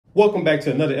Welcome back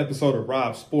to another episode of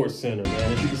Rob Sports Center,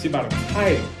 man. As you can see by the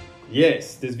title,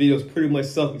 yes, this video is pretty much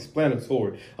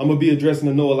self-explanatory. I'm going to be addressing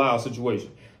the Noah Lyles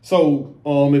situation. So,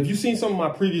 if you've seen some of my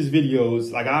previous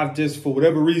videos, like I've just, for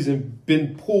whatever reason,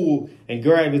 been pulled and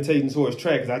gravitating towards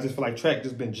track because I just feel like track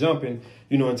just been jumping,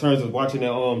 you know, in terms of watching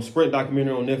that sprint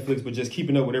documentary on Netflix, but just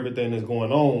keeping up with everything that's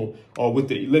going on with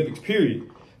the Olympics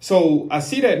period. So I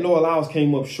see that Noah Lyles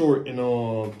came up short in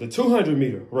the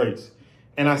 200-meter race.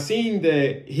 And I seen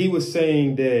that he was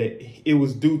saying that it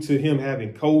was due to him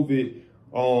having COVID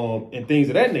and things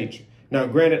of that nature. Now,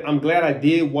 granted, I'm glad I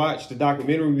did watch the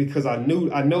documentary because I know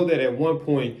that at one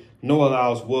point Noah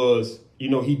Lyles was, you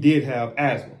know, he did have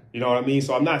asthma. You know what I mean?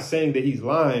 So I'm not saying that he's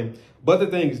lying. But the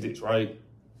thing is this, right?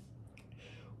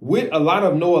 With a lot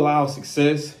of Noah Lyles'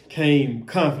 success came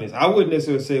confidence. I wouldn't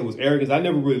necessarily say it was arrogance. I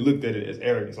never really looked at it as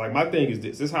arrogance. Like, my thing is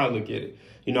this. This is how I look at it.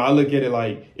 You know, I look at it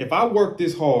like, if I work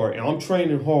this hard and I'm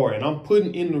training hard and I'm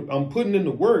putting in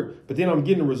the work, but then I'm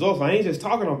getting the results, I ain't just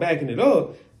talking, I'm backing it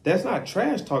up. That's not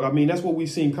trash talk. I mean, that's what we've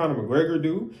seen Conor McGregor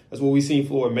do. That's what we've seen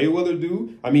Floyd Mayweather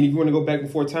do. I mean, if you want to go back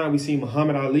before time, we've seen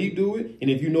Muhammad Ali do it.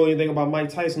 And if you know anything about Mike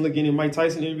Tyson, look into Mike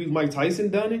Tyson interviews, Mike Tyson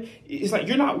done it. It's like,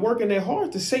 you're not working that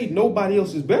hard to say nobody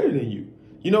else is better than you.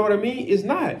 You know what I mean? It's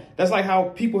not. That's like how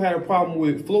people had a problem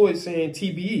with Floyd saying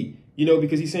TBE, you know,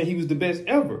 because he's saying he was the best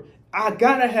ever. I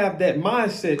gotta have that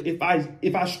mindset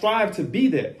if I strive to be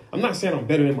that. I'm not saying I'm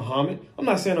better than Muhammad. I'm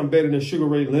not saying I'm better than Sugar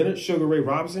Ray Leonard, Sugar Ray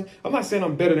Robinson. I'm not saying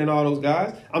I'm better than all those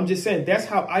guys. I'm just saying that's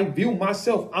how I view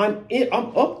myself. I'm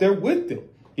up there with them.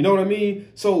 You know what I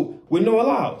mean? So with Noah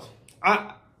Lyles,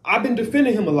 I've been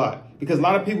defending him a lot. Because a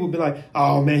lot of people have been like,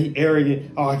 oh, man, he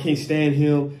arrogant. Oh, I can't stand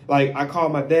him. Like, I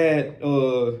called my dad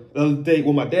the other day.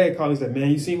 Well, my dad called me and said, man,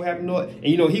 you see what happened to it? And,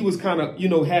 you know, he was kind of, you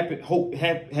know, happy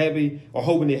or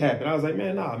hoping it happened. I was like,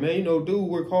 man, nah, man, you know, dude,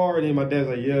 work hard. And my dad's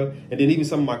like, yeah. And then even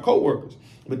some of my coworkers.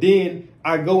 But then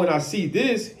I go and I see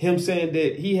this, him saying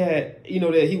that he had, you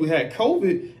know, that he had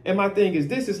COVID. And my thing is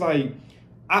this, is like,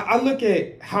 I look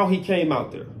at how he came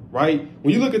out there. Right?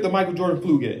 When you look at the Michael Jordan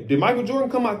flu game, did Michael Jordan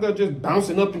come out there just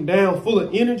bouncing up and down, full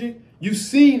of energy? You've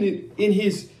seen it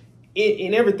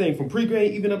in everything from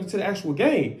pregame even up into the actual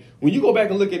game. When you go back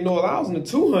and look at Noah Lyles in the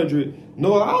 200,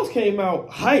 Noah Lyles came out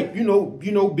hype, you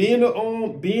know,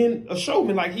 being a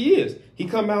showman like he is. He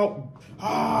come out,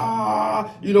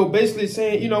 you know, basically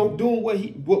saying, you know, doing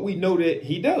what we know that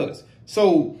he does.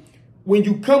 So when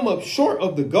you come up short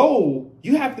of the goal,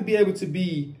 you have to be able to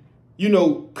be, you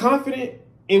know, confident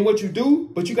in what you do,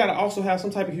 but you got to also have some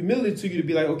type of humility to you to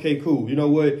be like, okay, cool. You know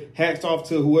what? Hats off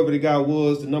to whoever the guy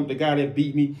was, the guy that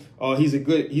beat me. He's a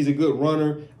good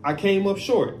runner. I came up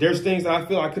short. There's things that I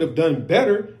feel I could have done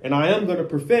better, and I am going to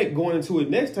perfect going into it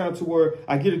next time to where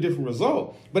I get a different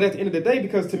result. But at the end of the day,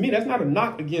 because to me, that's not a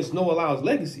knock against Noah Lyles'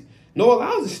 legacy. Noah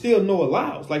Lyles is still Noah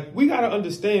Lyles. Like, we got to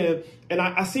understand, and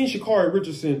I seen Sha'Carri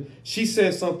Richardson, she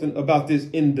said something about this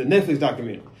in the Netflix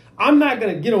documentary. I'm not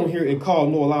going to get on here and call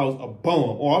Noah Lyles a bum,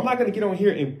 or I'm not going to get on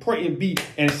here and pray and beat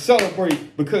and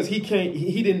celebrate because he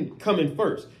didn't come in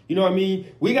first. You know what I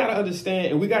mean? We got to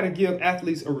understand, and we got to give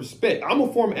athletes a respect. I'm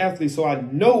a former athlete, so I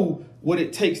know what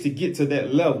it takes to get to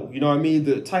that level. You know what I mean?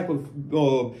 The type of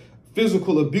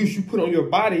physical abuse you put on your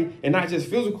body, and not just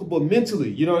physical, but mentally,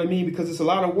 you know what I mean? Because it's a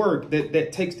lot of work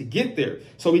that takes to get there.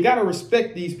 So we got to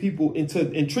respect these people and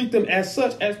treat them as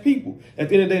such, as people. At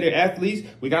the end of the day, they're athletes.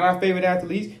 We got our favorite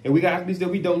athletes, and we got athletes that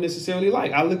we don't necessarily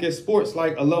like. I look at sports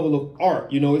like a level of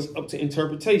art. You know, it's up to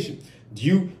interpretation.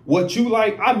 What you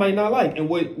like, I might not like. And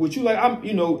what you like,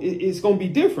 it's going to be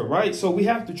different, right? So we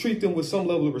have to treat them with some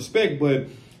level of respect, but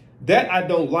that I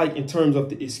don't like in terms of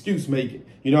the excuse making.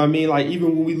 You know what I mean? Like,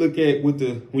 even when we look at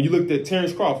when you looked at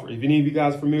Terrence Crawford, if any of you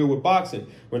guys are familiar with boxing,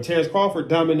 when Terrence Crawford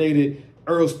dominated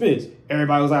Errol Spence,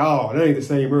 everybody was like, oh, that ain't the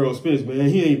same Errol Spence, man.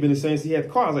 He ain't been the same since he had the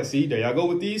car. I was like, see, there y'all go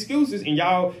with the excuses, and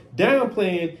y'all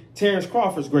downplaying Terrence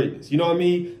Crawford's greatness. You know what I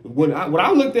mean? When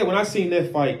I seen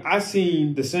that fight, I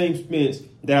seen the same Spence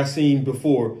that I seen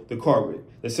before the car wreck.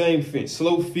 The same Spence,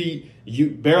 slow feet,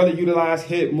 you barely utilize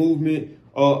head movement,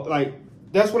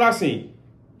 that's what I seen.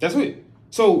 That's it.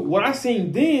 So what I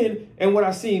seen then and what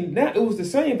I seen now, it was the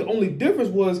same. The only difference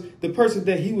was the person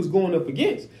that he was going up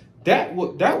against. That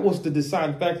was the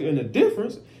deciding factor in the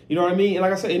difference. You know what I mean? And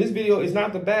like I said, in this video, it's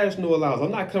not to bash Noah Lyles.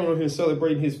 I'm not coming on here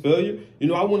celebrating his failure. You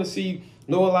know, I want to see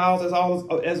Noah Lyles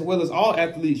as well as all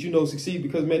athletes, you know, succeed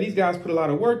because, man, these guys put a lot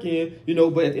of work in, you know,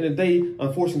 but at the end of the day,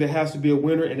 unfortunately, there has to be a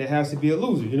winner and there has to be a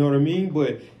loser. You know what I mean?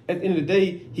 But at the end of the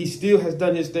day, he still has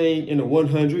done his thing in the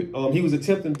 100. He was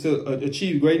attempting to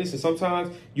achieve greatness, and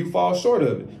sometimes you fall short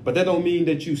of it. But that don't mean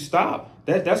that you stop.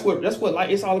 That's what like,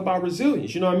 it's all about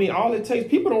resilience. You know what I mean? All it takes,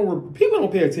 people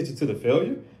don't pay attention to the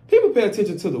failure. People pay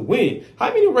attention to the win. How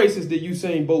many races did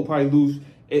Usain Bolt probably lose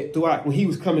throughout when he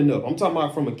was coming up? I'm talking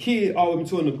about from a kid all the way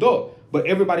to an adult. But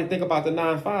everybody think about the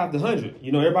 9.5, the 100.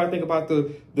 You know, everybody think about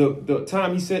the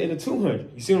time he set in the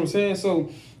 200. You see what I'm saying? So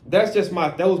that's just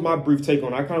that was my brief take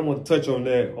on it. I kind of want to touch on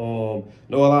that.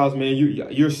 Noah Lyles, man,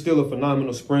 you're still a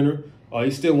phenomenal sprinter.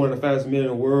 He's still one of the fastest men in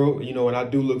the world, you know, and I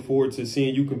do look forward to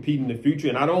seeing you compete in the future.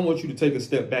 And I don't want you to take a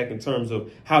step back in terms of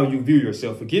how you view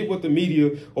yourself. Forget what the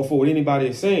media or for what anybody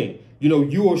is saying. You know,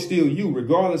 you are still you,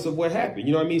 regardless of what happened.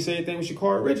 You know what I mean? Same thing with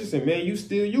Sha'Carri Richardson, man. You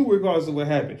still you, regardless of what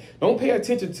happened. Don't pay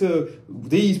attention to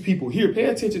these people here. Pay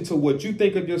attention to what you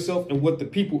think of yourself and what the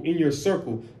people in your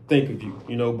circle think of you,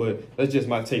 you know, but that's just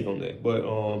my take on that. But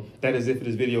that is it for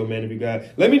this video, man. If you guys,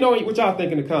 let me know what y'all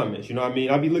think in the comments. You know what I mean?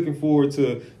 I'll be looking forward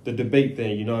to the debate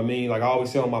thing. You know what I mean? Like I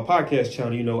always say on my podcast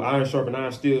channel, you know, iron sharpen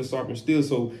iron, steel sharpen steel.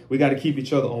 So we got to keep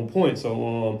each other on point.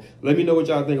 So let me know what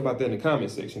y'all think about that in the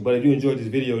comment section. But if you enjoyed this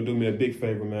video, do me a big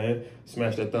favor, man.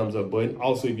 Smash that thumbs up button.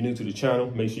 Also, if you're new to the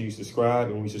channel, make sure you subscribe.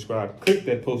 And when you subscribe, click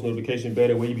that post notification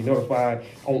bell where you be notified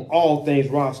on all things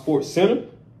Rob Sports Center.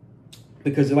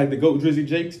 Because like the GOAT Drizzy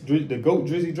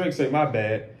Drake say, my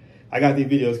bad. I got these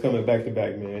videos coming back to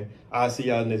back, man. I'll see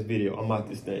y'all in this video. I'm out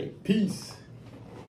this thing. Peace.